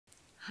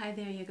Hi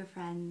there, yoga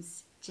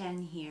friends.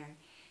 Jen here.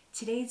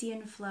 Today's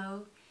Yin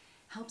flow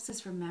helps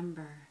us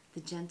remember the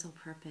gentle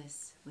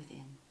purpose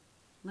within.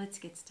 Let's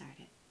get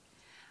started.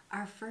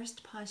 Our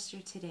first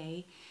posture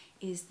today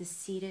is the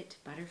seated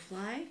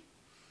butterfly.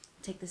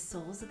 Take the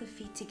soles of the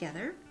feet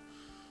together.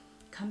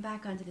 Come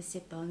back onto the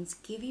sit bones.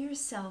 Give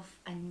yourself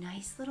a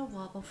nice little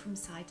wobble from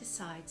side to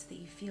side so that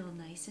you feel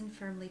nice and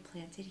firmly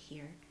planted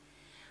here.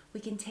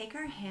 We can take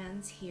our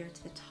hands here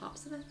to the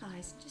tops of the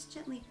thighs and just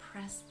gently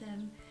press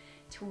them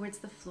towards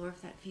the floor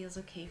if that feels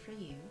okay for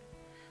you.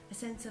 A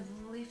sense of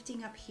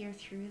lifting up here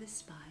through the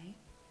spine.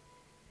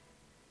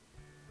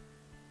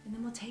 And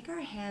then we'll take our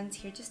hands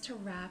here just to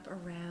wrap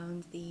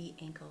around the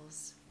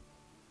ankles.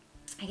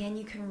 Again,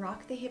 you can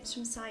rock the hips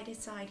from side to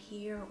side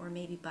here or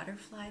maybe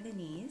butterfly the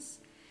knees.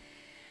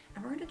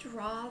 And we're going to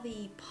draw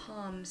the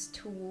palms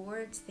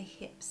towards the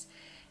hips.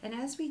 And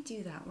as we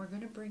do that, we're going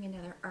to bring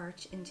another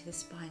arch into the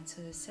spine.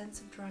 So the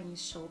sense of drawing the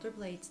shoulder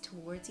blades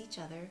towards each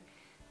other,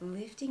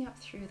 lifting up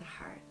through the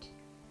heart.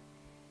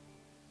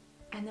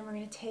 And then we're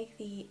going to take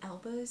the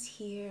elbows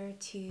here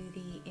to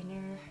the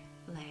inner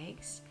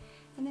legs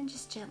and then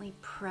just gently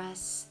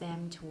press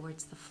them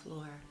towards the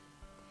floor.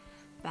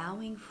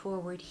 Bowing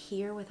forward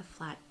here with a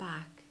flat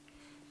back,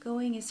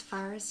 going as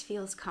far as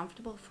feels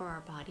comfortable for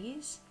our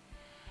bodies,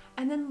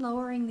 and then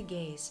lowering the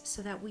gaze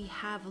so that we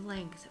have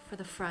length for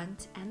the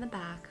front and the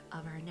back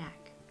of our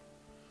neck.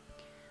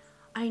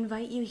 I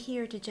invite you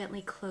here to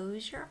gently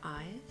close your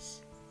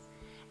eyes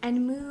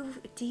and move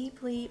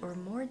deeply or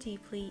more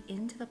deeply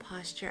into the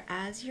posture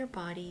as your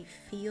body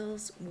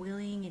feels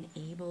willing and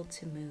able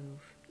to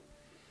move.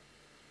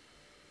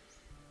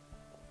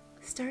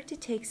 Start to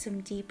take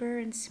some deeper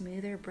and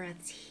smoother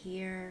breaths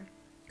here,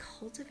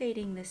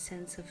 cultivating this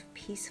sense of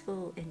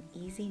peaceful and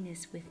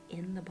easiness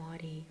within the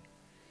body.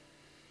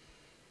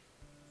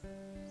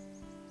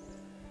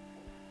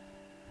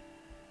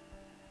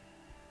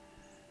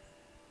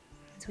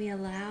 As we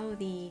allow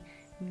the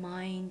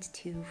mind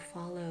to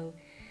follow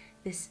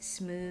this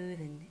smooth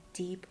and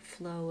deep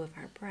flow of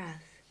our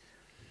breath,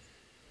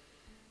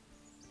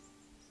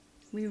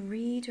 we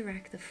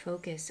redirect the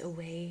focus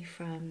away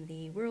from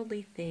the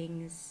worldly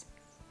things,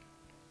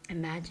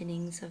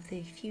 imaginings of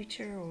the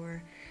future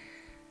or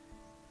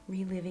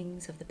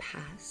relivings of the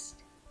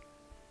past,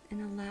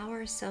 and allow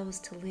ourselves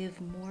to live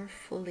more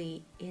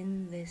fully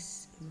in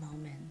this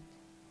moment.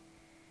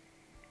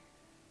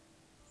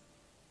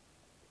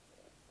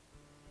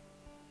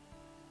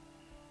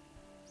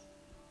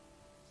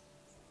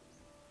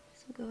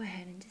 So go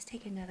ahead and just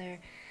take another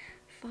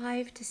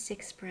 5 to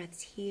 6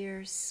 breaths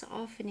here,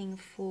 softening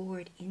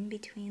forward in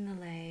between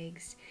the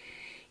legs.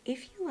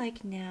 If you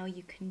like now,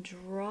 you can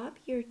drop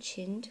your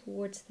chin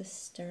towards the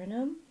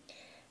sternum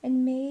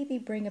and maybe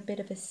bring a bit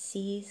of a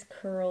C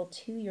curl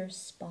to your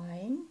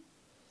spine.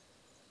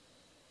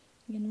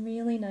 And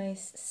really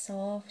nice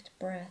soft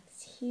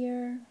breaths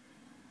here.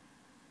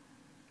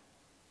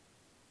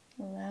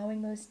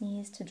 Allowing those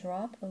knees to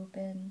drop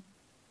open.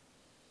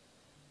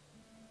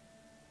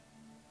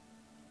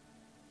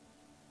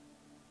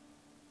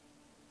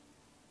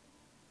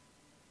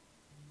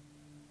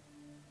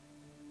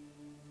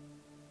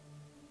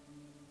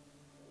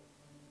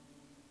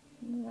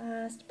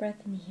 Last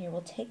breath in here.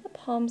 We'll take the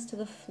palms to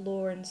the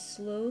floor and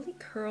slowly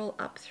curl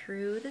up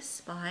through the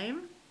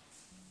spine.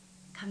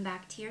 Come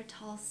back to your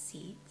tall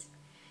seat.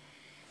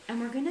 And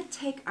we're going to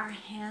take our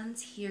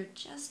hands here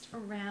just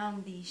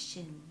around these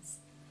shins.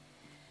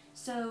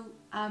 So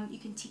you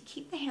can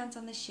keep the hands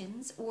on the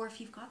shins, or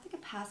if you've got the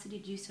capacity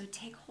to do so,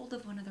 take hold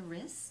of one of the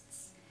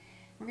wrists.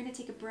 We're going to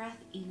take a breath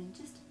in and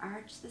just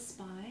arch the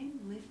spine,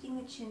 lifting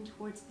the chin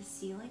towards the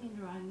ceiling and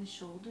drawing the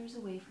shoulders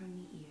away from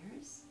the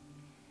ears.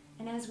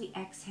 And as we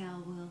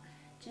exhale, we'll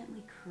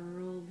gently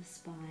curl the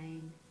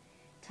spine,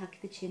 tuck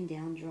the chin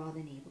down, draw the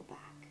navel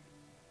back.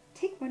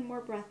 Take one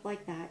more breath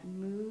like that,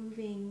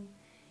 moving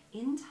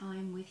in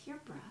time with your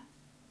breath.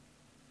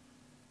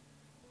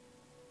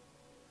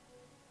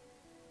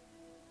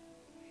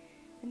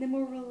 And then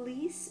we'll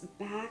release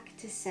back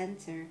to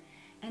center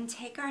and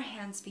take our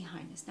hands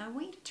behind us. Now I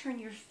want you to turn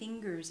your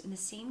fingers in the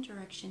same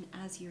direction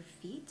as your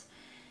feet.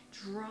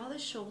 Draw the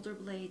shoulder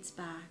blades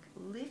back,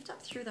 lift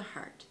up through the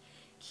heart.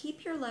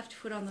 Keep your left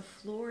foot on the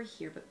floor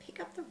here, but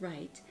pick up the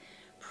right.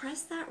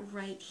 Press that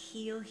right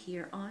heel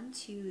here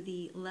onto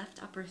the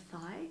left upper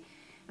thigh,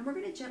 and we're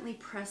going to gently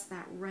press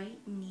that right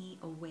knee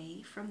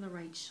away from the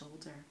right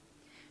shoulder.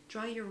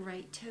 Draw your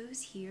right toes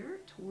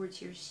here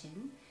towards your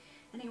shin,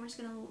 and then we're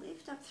just going to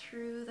lift up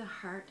through the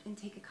heart and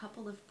take a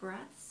couple of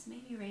breaths.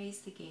 Maybe raise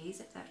the gaze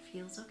if that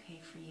feels okay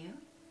for you.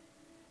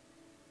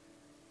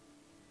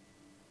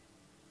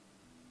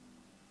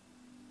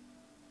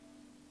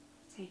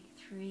 Take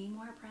 3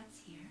 more breaths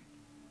here.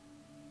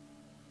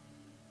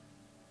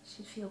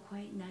 Should feel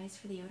quite nice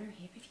for the outer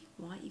hip. If you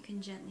want, you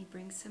can gently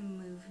bring some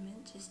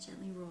movement, just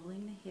gently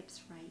rolling the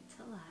hips right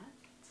to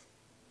left.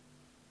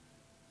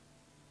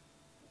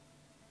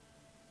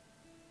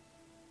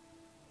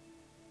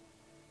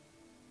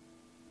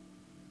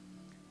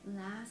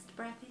 Last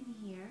breath in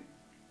here.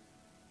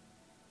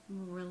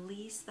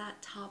 Release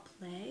that top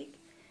leg.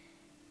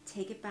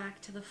 take it back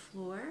to the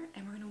floor,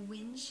 and we're going to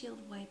windshield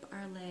wipe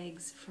our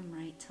legs from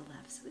right to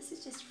left. So this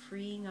is just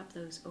freeing up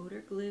those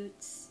outer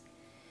glutes,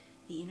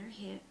 the inner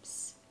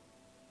hips,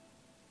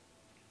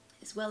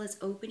 as well as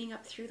opening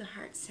up through the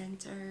heart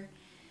center,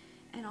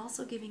 and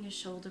also giving a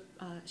shoulder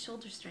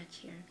stretch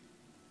here.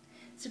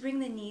 So bring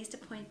the knees to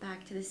point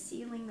back to the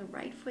ceiling. The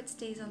right foot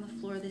stays on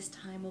the floor this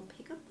time. We'll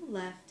pick up the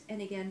left,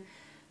 and again,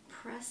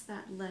 press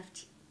that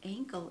left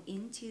ankle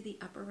into the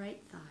upper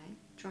right thigh.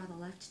 Draw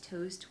the left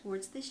toes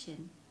towards the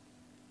shin.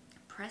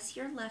 Press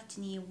your left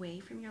knee away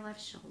from your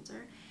left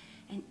shoulder,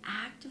 and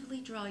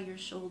actively draw your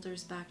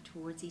shoulders back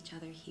towards each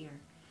other here.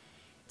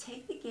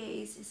 Take the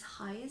gaze as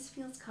high as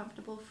feels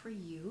comfortable for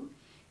you,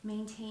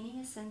 maintaining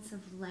a sense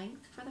of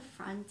length for the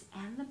front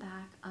and the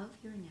back of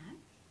your neck.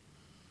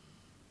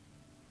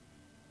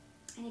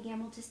 And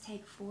again, we'll just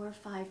take 4 or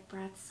 5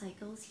 breath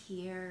cycles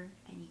here,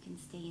 and you can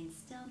stay in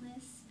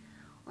stillness,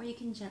 or you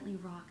can gently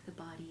rock the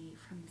body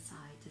from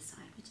side to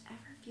side,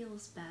 whichever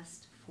feels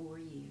best for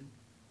you.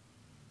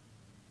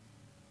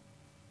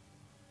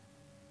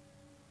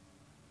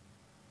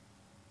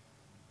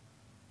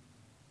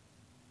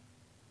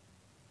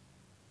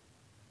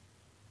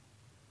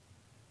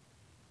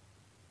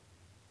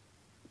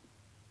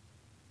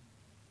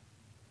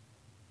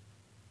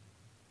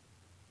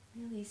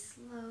 Really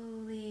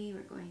slowly,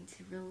 we're going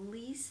to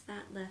release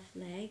that left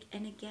leg,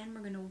 and again, we're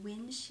going to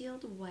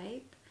windshield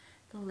wipe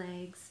the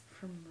legs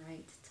from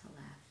right to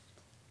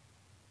left.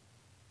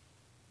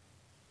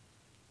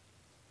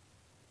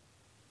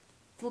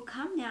 We'll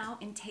come now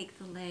and take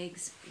the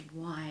legs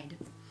wide,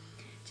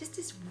 just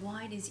as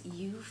wide as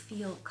you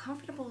feel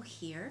comfortable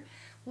here.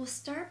 We'll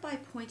start by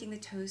pointing the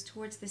toes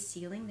towards the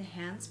ceiling, the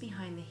hands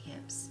behind the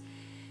hips,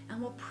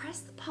 and we'll press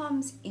the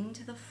palms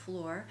into the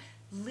floor.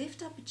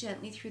 Lift up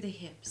gently through the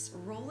hips,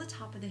 roll the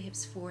top of the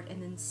hips forward, and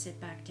then sit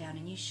back down.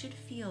 And you should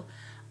feel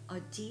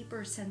a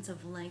deeper sense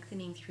of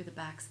lengthening through the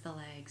backs of the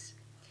legs.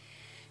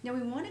 Now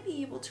we want to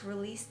be able to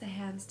release the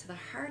hands to the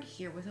heart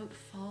here without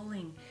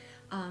falling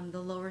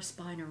the lower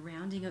spine or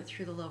rounding out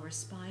through the lower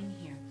spine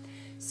here.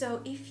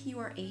 So if you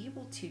are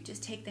able to,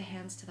 just take the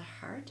hands to the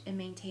heart and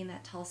maintain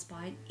that tall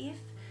spine. If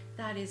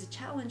that is a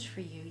challenge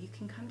for you, you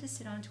can come to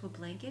sit onto a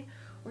blanket,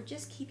 or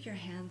just keep your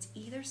hands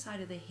either side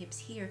of the hips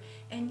here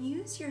and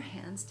use your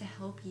hands to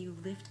help you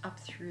lift up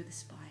through the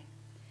spine.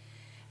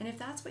 And if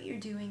that's what you're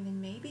doing,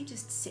 then maybe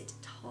just sit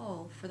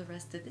tall for the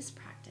rest of this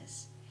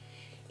practice.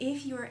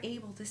 If you are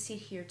able to sit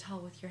here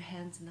tall with your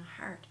hands in the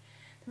heart,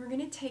 then we're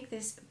going to take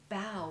this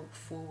bow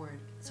forward.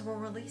 So we'll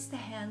release the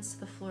hands to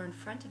the floor in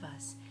front of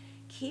us.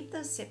 Keep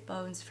those sit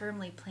bones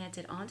firmly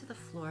planted onto the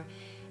floor,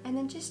 and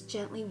then just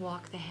gently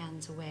walk the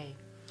hands away.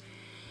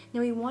 Now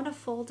we want to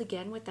fold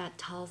again with that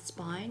tall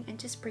spine, and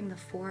just bring the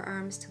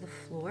forearms to the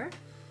floor.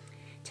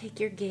 Take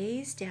your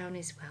gaze down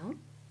as well.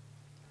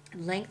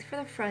 Length for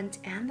the front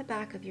and the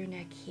back of your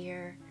neck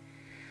here.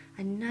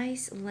 A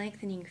nice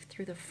lengthening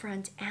through the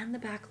front and the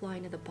back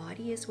line of the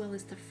body, as well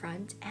as the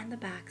front and the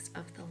backs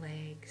of the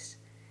legs.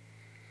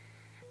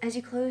 As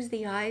you close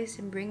the eyes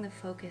and bring the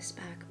focus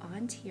back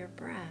onto your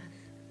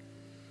breath,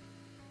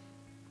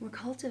 we're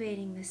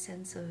cultivating this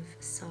sense of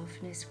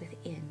softness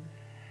within.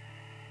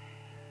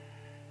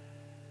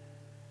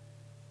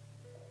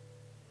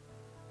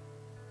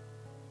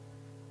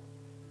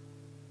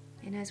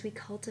 And as we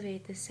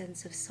cultivate this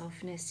sense of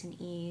softness and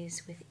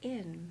ease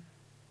within,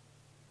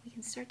 we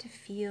can start to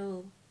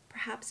feel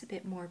perhaps a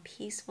bit more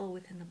peaceful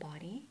within the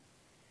body.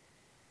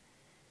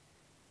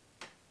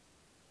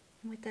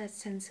 And with that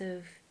sense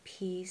of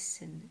peace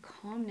and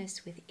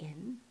calmness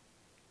within,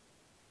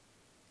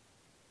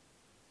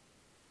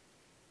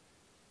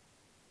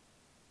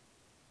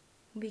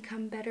 we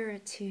become better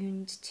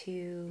attuned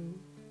to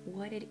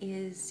what it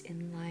is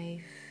in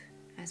life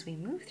as we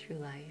move through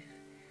life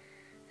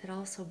that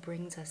also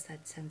brings us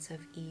that sense of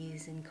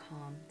ease and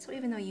calm. So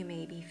even though you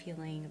may be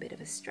feeling a bit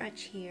of a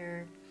stretch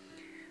here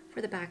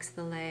for the backs of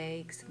the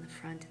legs and the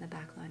front and the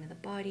back line of the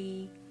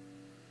body,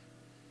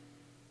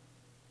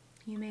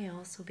 you may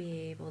also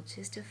be able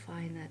just to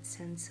find that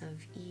sense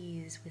of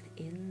ease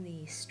within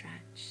the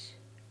stretch.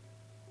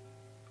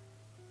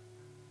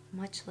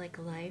 Much like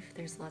life,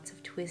 there's lots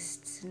of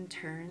twists and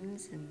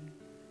turns and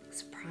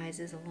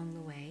surprises along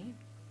the way.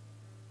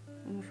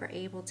 And if we're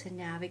able to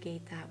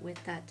navigate that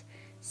with that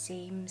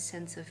same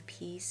sense of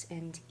peace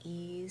and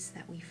ease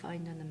that we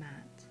find on the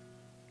mat,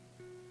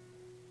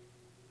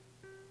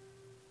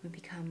 we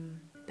become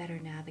better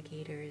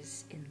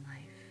navigators in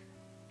life,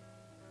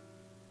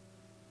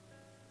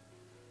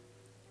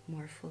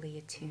 more fully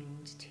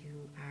attuned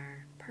to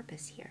our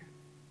purpose here.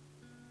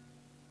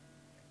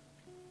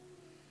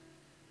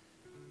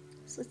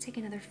 So let's take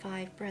another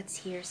 5 breaths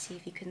here. See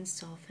if you can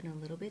soften a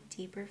little bit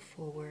deeper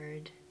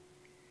forward.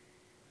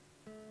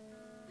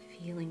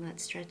 Feeling that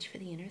stretch for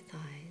the inner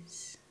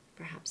thighs,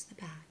 perhaps the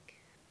back.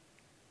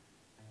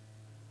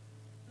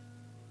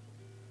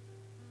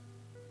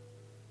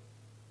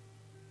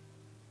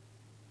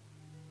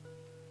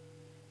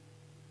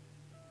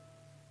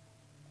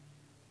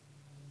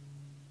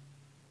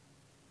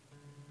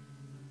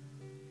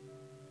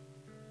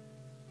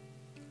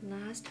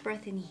 Last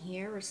breath in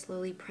here, or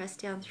slowly press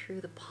down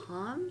through the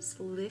palms,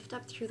 lift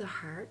up through the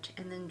heart,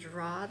 and then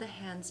draw the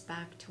hands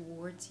back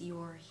towards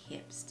your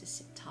hips to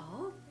sit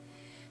tall.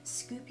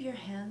 Scoop your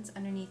hands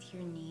underneath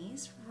your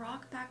knees,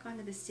 rock back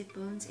onto the sit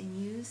bones,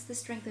 and use the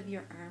strength of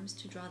your arms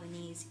to draw the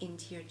knees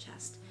into your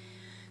chest.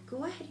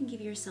 Go ahead and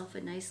give yourself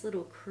a nice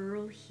little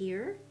curl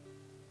here,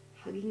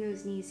 hugging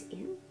those knees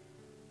in.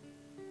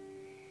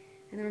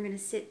 And then we're going to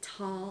sit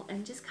tall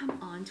and just come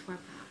onto our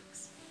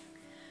backs.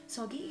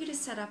 So I'll get you to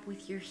set up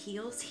with your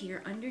heels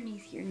here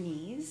underneath your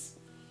knees,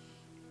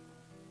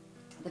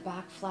 the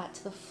back flat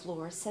to the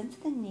floor. Sense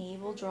the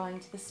navel drawing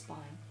to the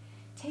spine.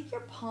 Take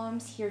your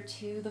palms here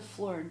to the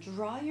floor and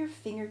draw your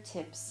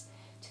fingertips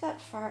to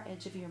that far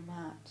edge of your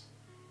mat.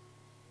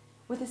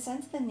 With a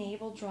sense of the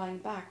navel drawing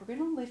back, we're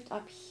going to lift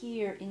up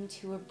here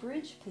into a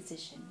bridge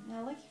position.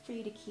 Now I'd like for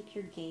you to keep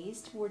your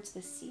gaze towards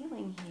the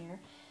ceiling here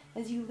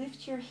as you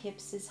lift your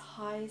hips as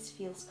high as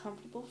feels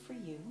comfortable for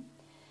you,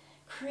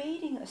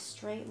 creating a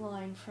straight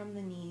line from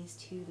the knees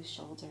to the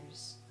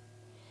shoulders.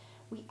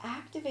 We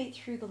activate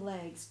through the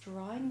legs,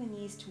 drawing the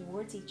knees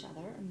towards each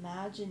other,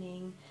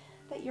 imagining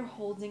that you're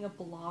holding a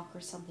block or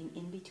something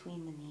in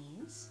between the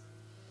knees.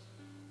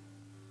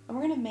 And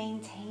we're going to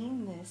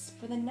maintain this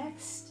for the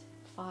next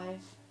 5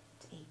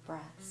 to 8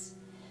 breaths.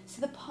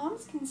 So the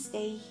palms can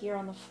stay here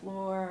on the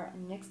floor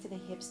next to the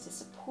hips to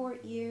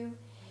support you.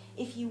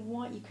 If you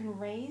want, you can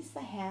raise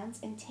the hands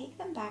and take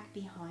them back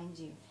behind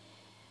you.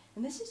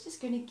 And this is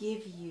just going to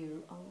give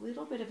you a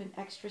little bit of an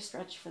extra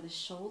stretch for the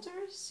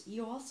shoulders.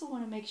 You also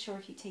want to make sure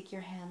if you take your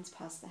hands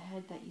past the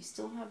head that you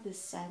still have this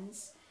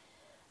sense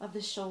of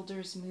the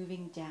shoulders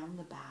moving down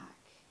the back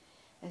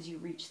as you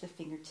reach the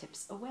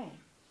fingertips away.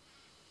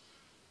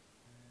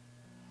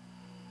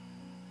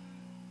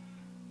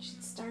 You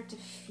should start to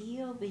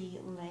feel the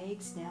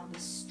legs now, the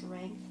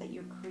strength that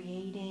you're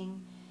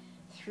creating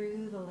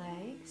through the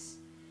legs.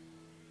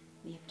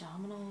 The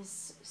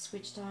abdominals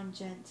switched on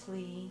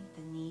gently,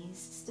 the knees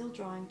still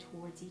drawing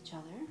towards each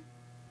other.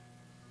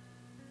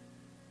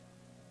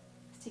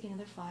 Let's take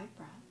another 5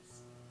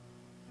 breaths.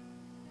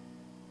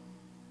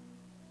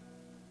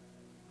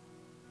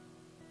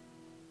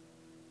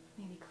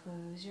 Maybe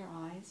close your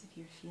eyes if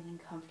you're feeling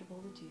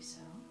comfortable to do so.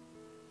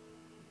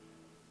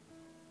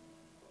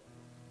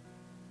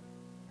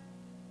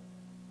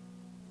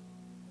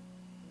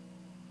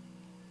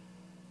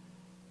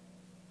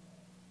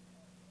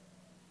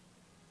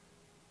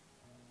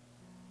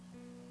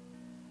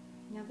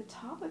 Now, the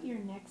top of your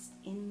next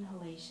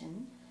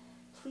inhalation,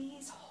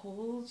 please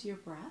hold your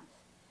breath.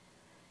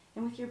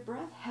 And with your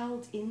breath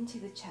held into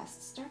the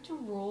chest, start to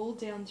roll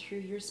down through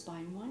your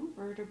spine, one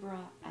vertebra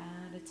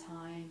at a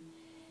time.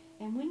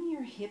 And when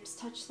your hips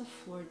touch the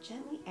floor,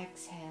 gently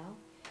exhale,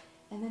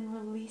 and then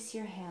release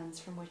your hands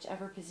from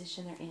whichever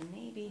position they're in.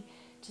 Maybe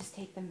just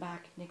take them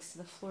back next to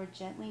the floor,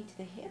 gently to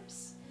the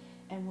hips,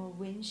 and we'll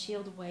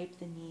windshield wipe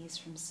the knees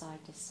from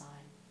side to side.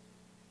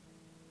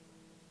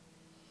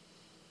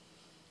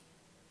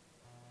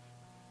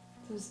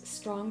 Those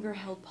stronger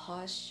held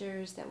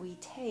postures that we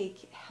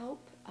take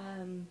help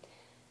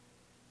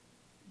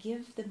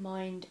give the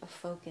mind a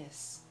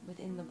focus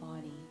within the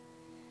body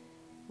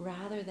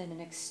rather than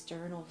an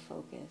external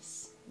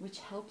focus, which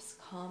helps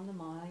calm the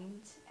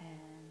mind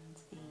and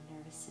the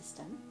nervous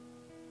system.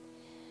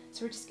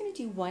 So we're just going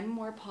to do one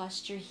more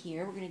posture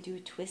here. We're going to do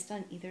a twist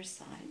on either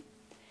side.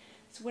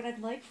 So what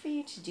I'd like for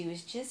you to do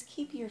is just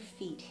keep your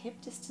feet hip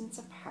distance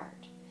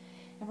apart.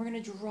 And we're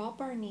going to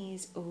drop our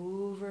knees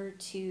over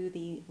to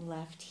the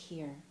left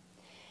here.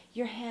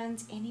 Your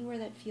hands anywhere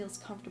that feels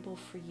comfortable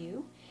for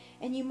you.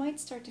 And you might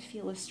start to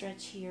feel a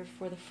stretch here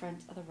for the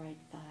front of the right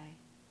thigh.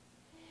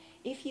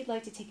 If you'd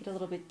like to take it a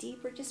little bit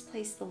deeper, just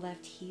place the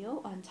left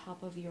heel on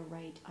top of your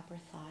right upper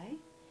thigh.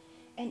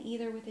 And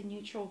either with a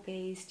neutral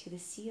gaze to the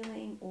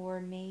ceiling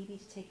or maybe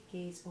to take a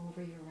gaze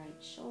over your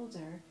right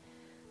shoulder,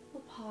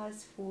 we'll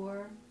pause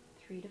for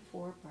 3 to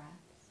 4 breaths.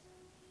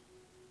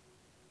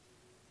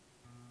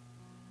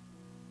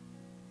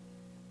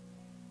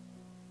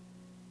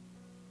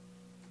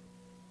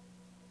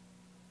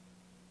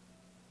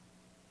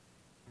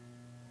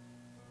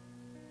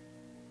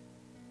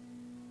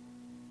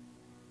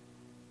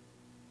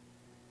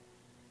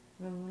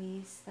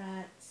 Release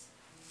that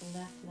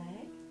left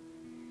leg.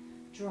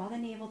 Draw the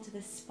navel to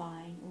the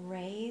spine.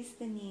 Raise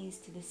the knees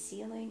to the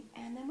ceiling.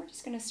 And then we're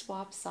just going to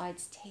swap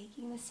sides,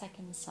 taking the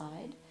second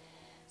side.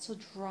 So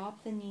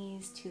drop the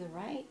knees to the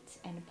right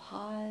and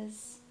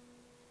pause.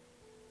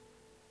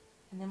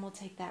 And then we'll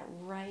take that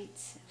right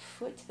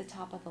foot to the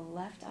top of the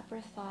left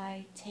upper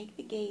thigh. Take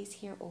the gaze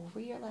here over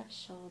your left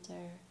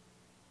shoulder.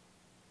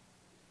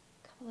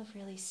 A couple of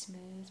really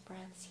smooth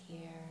breaths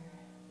here.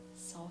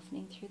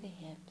 Softening through the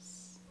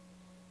hips.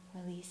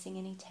 Releasing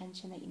any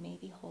tension that you may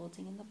be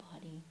holding in the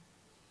body.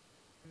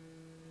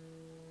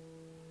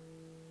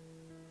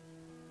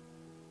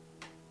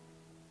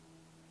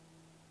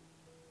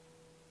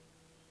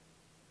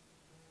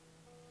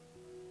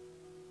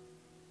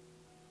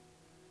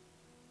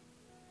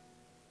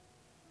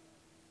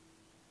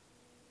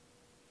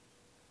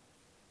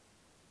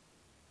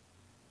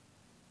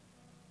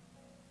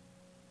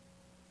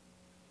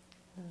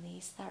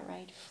 Place that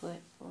right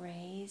foot,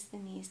 raise the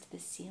knees to the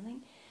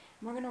ceiling.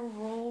 And we're going to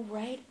roll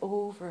right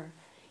over,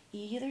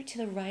 either to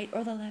the right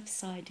or the left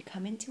side, to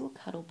come into a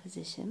cuddle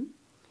position.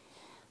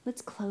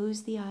 Let's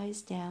close the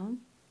eyes down.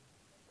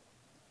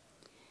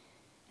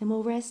 And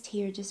we'll rest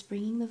here, just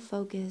bringing the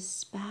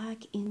focus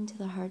back into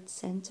the heart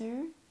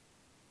center,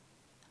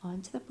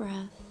 onto the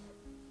breath.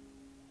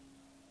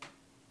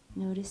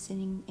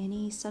 Noticing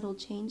any subtle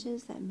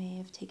changes that may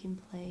have taken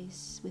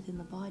place within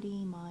the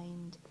body,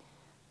 mind,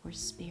 or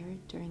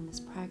spirit during this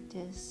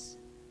practice.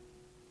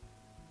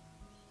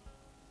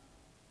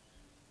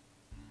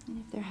 And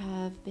if there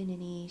have been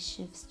any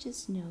shifts,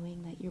 just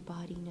knowing that your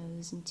body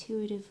knows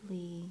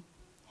intuitively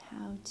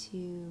how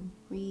to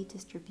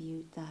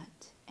redistribute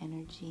that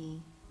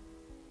energy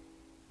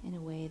in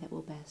a way that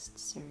will best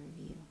serve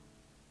you.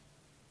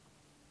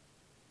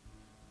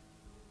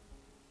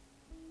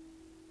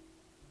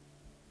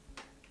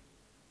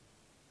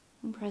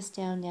 And press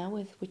down now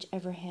with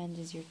whichever hand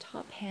is your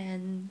top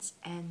hand,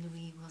 and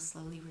we will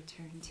slowly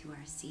return to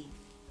our seat.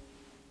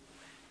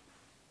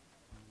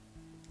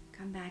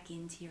 Come back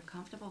into your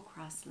comfortable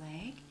cross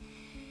leg,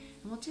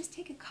 and we'll just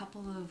take a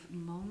couple of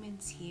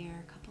moments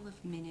here, a couple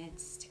of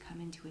minutes to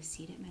come into a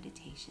seated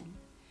meditation.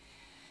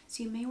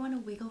 So you may want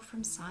to wiggle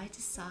from side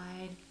to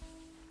side,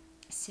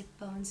 sit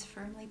bones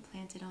firmly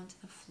planted onto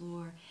the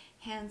floor,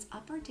 hands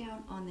up or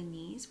down on the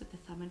knees with the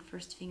thumb and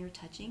first finger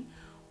touching,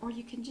 or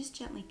you can just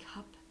gently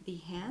cup the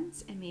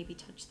hands and maybe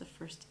touch the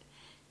thumb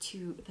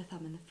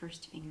and the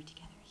first finger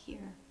together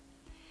here.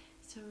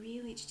 So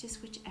really it's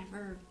just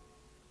whichever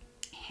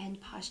hand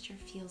posture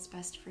feels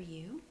best for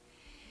you.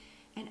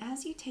 And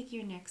as you take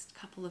your next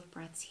couple of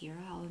breaths here,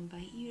 I'll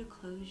invite you to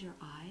close your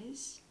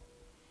eyes.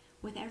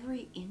 With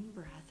every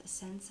in-breath, a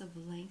sense of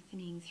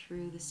lengthening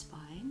through the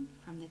spine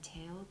from the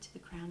tail to the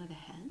crown of the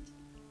head.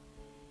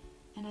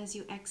 And as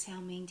you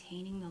exhale,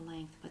 maintaining the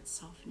length but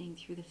softening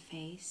through the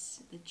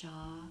face, the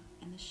jaw,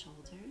 and the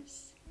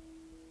shoulders.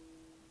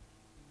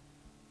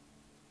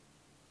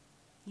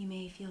 You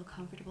may feel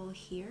comfortable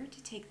here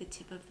to take the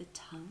tip of the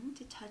tongue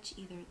to touch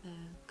either the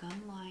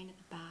gum line at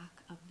the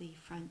back of the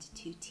front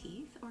two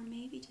teeth, or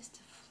maybe just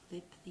to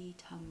flip the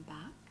tongue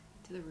back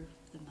to the roof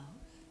of the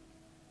mouth.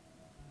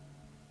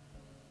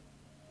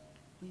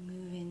 We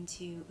move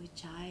into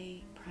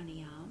Ujjayi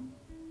Pranayama.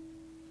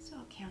 So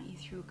I'll count you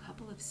through a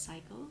couple of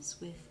cycles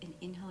with an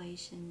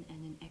inhalation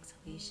and an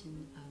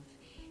exhalation of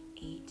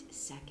 8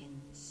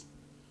 seconds.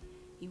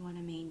 You want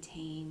to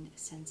maintain a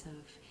sense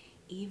of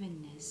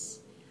evenness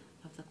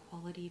of the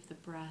quality of the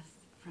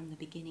breath from the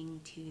beginning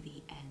to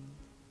the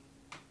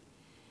end.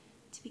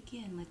 To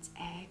begin, let's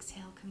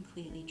exhale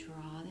completely,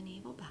 draw the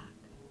navel back.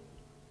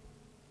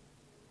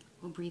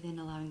 We'll breathe in,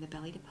 allowing the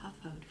belly to puff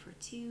out for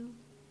 2,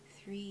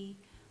 3,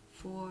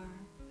 4,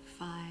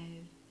 5,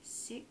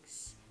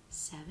 6,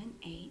 7,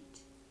 8.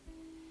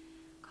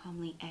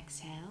 Calmly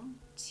exhale,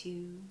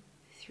 2,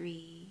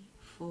 3,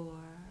 4,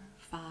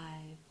 5,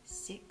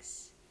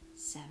 6,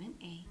 7,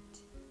 8.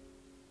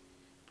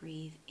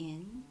 Breathe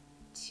in,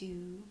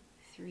 2,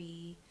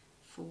 3,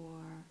 4,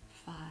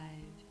 5,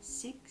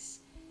 6,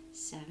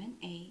 7,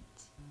 8.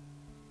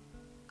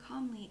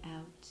 Calmly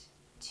out,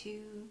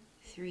 2,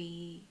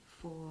 3,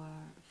 4,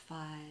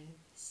 5,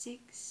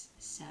 6,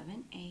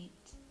 7, 8.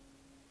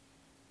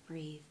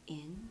 Breathe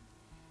in,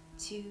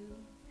 2,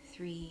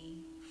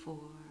 3, 4,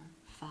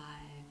 5,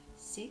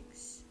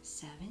 6,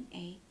 7,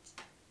 8.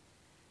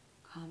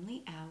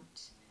 Calmly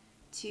out,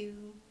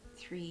 2,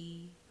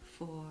 3,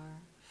 4,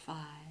 5,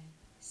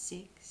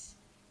 6,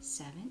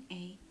 7,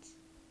 8.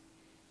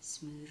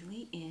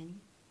 Smoothly in,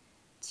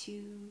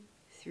 2,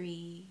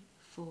 3,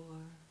 4,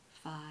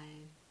 5,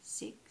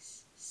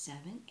 6,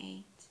 7,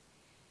 8.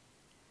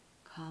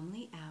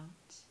 Calmly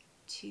out,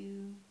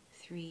 2,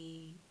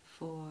 3,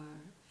 4,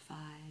 5,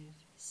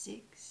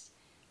 6,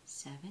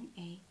 7,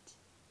 8.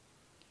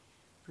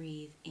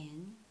 Breathe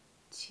in,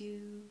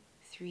 2,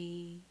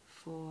 3,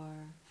 4,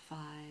 5,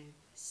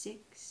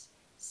 6,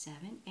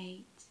 7,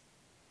 8.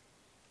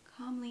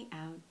 Calmly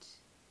out,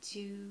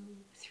 2,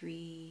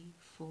 3,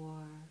 4,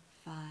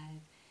 5,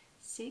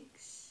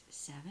 6,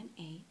 7,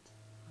 8.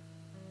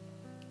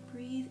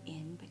 Breathe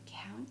in, but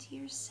count to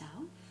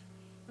yourself,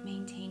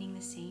 maintaining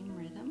the same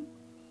rhythm.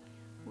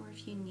 Or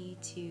if you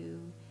need to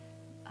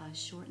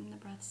shorten the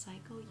breath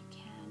cycle, you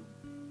can.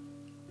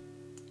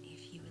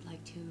 If you would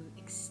like to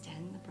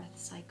extend the breath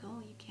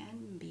cycle, you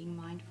can, being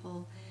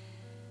mindful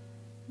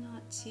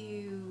not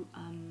to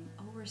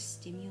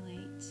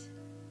overstimulate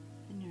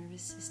the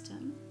nervous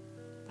system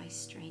by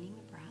straining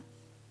the breath.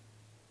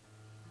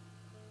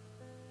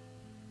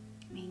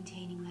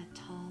 Maintaining that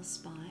tall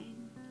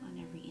spine on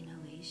every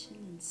inhalation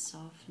and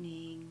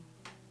softening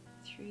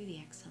through the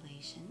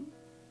exhalation.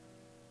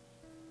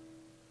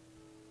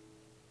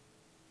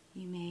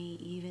 You may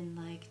even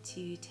like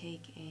to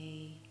take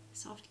a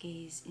soft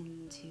gaze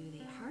into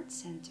the heart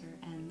center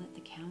and let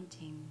the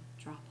counting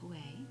drop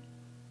away.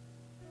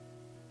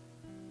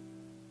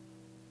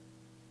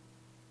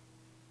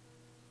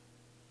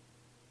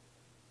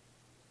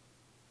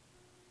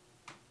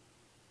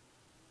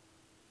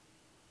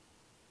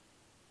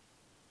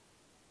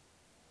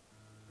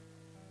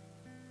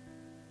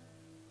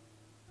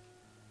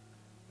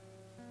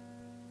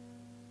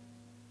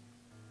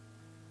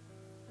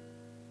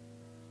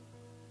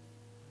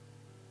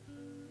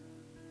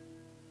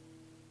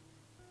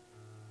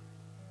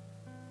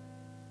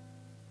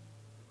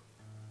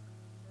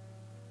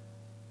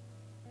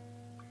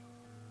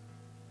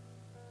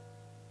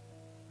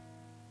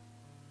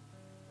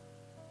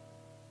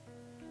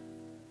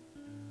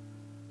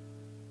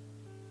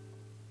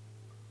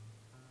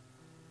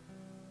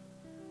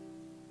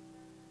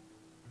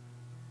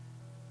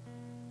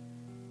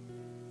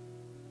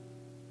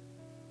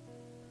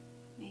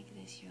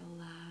 Nice, your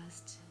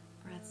last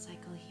breath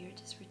cycle here,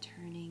 just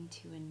returning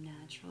to a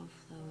natural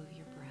flow of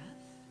your breath.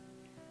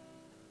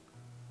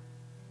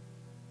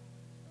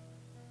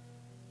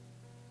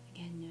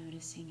 Again,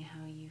 noticing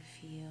how you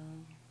feel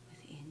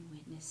within,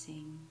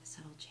 witnessing the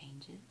subtle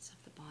changes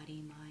of the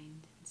body,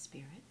 mind, and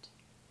spirit.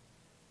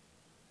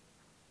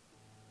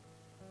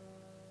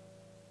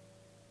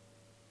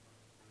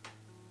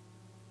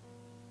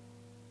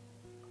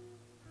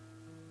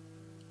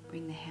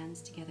 Bring the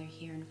hands together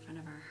here in front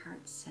of our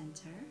heart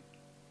center.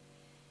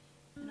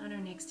 And on our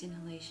next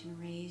inhalation,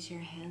 raise your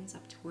hands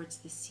up towards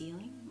the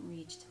ceiling,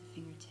 reach to the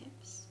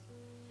fingertips.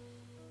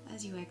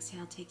 As you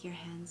exhale, take your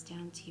hands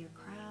down to your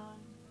crown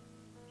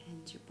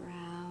and your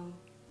brow,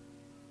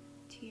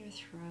 to your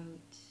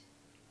throat,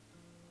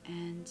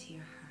 and to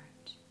your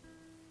heart.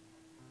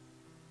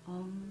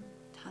 Om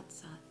Tat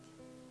Sat.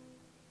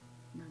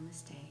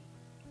 Namaste.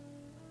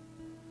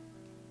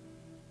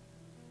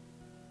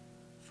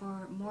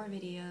 For more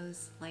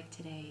videos like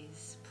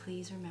today's,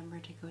 please remember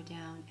to go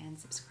down and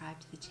subscribe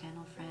to the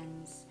channel,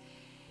 friends,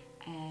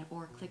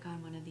 or click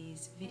on one of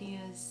these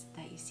videos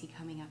that you see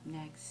coming up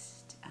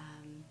next.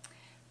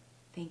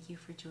 Thank you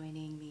for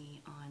joining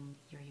me on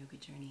your yoga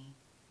journey.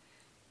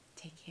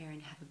 Take care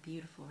and have a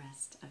beautiful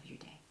rest of your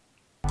day.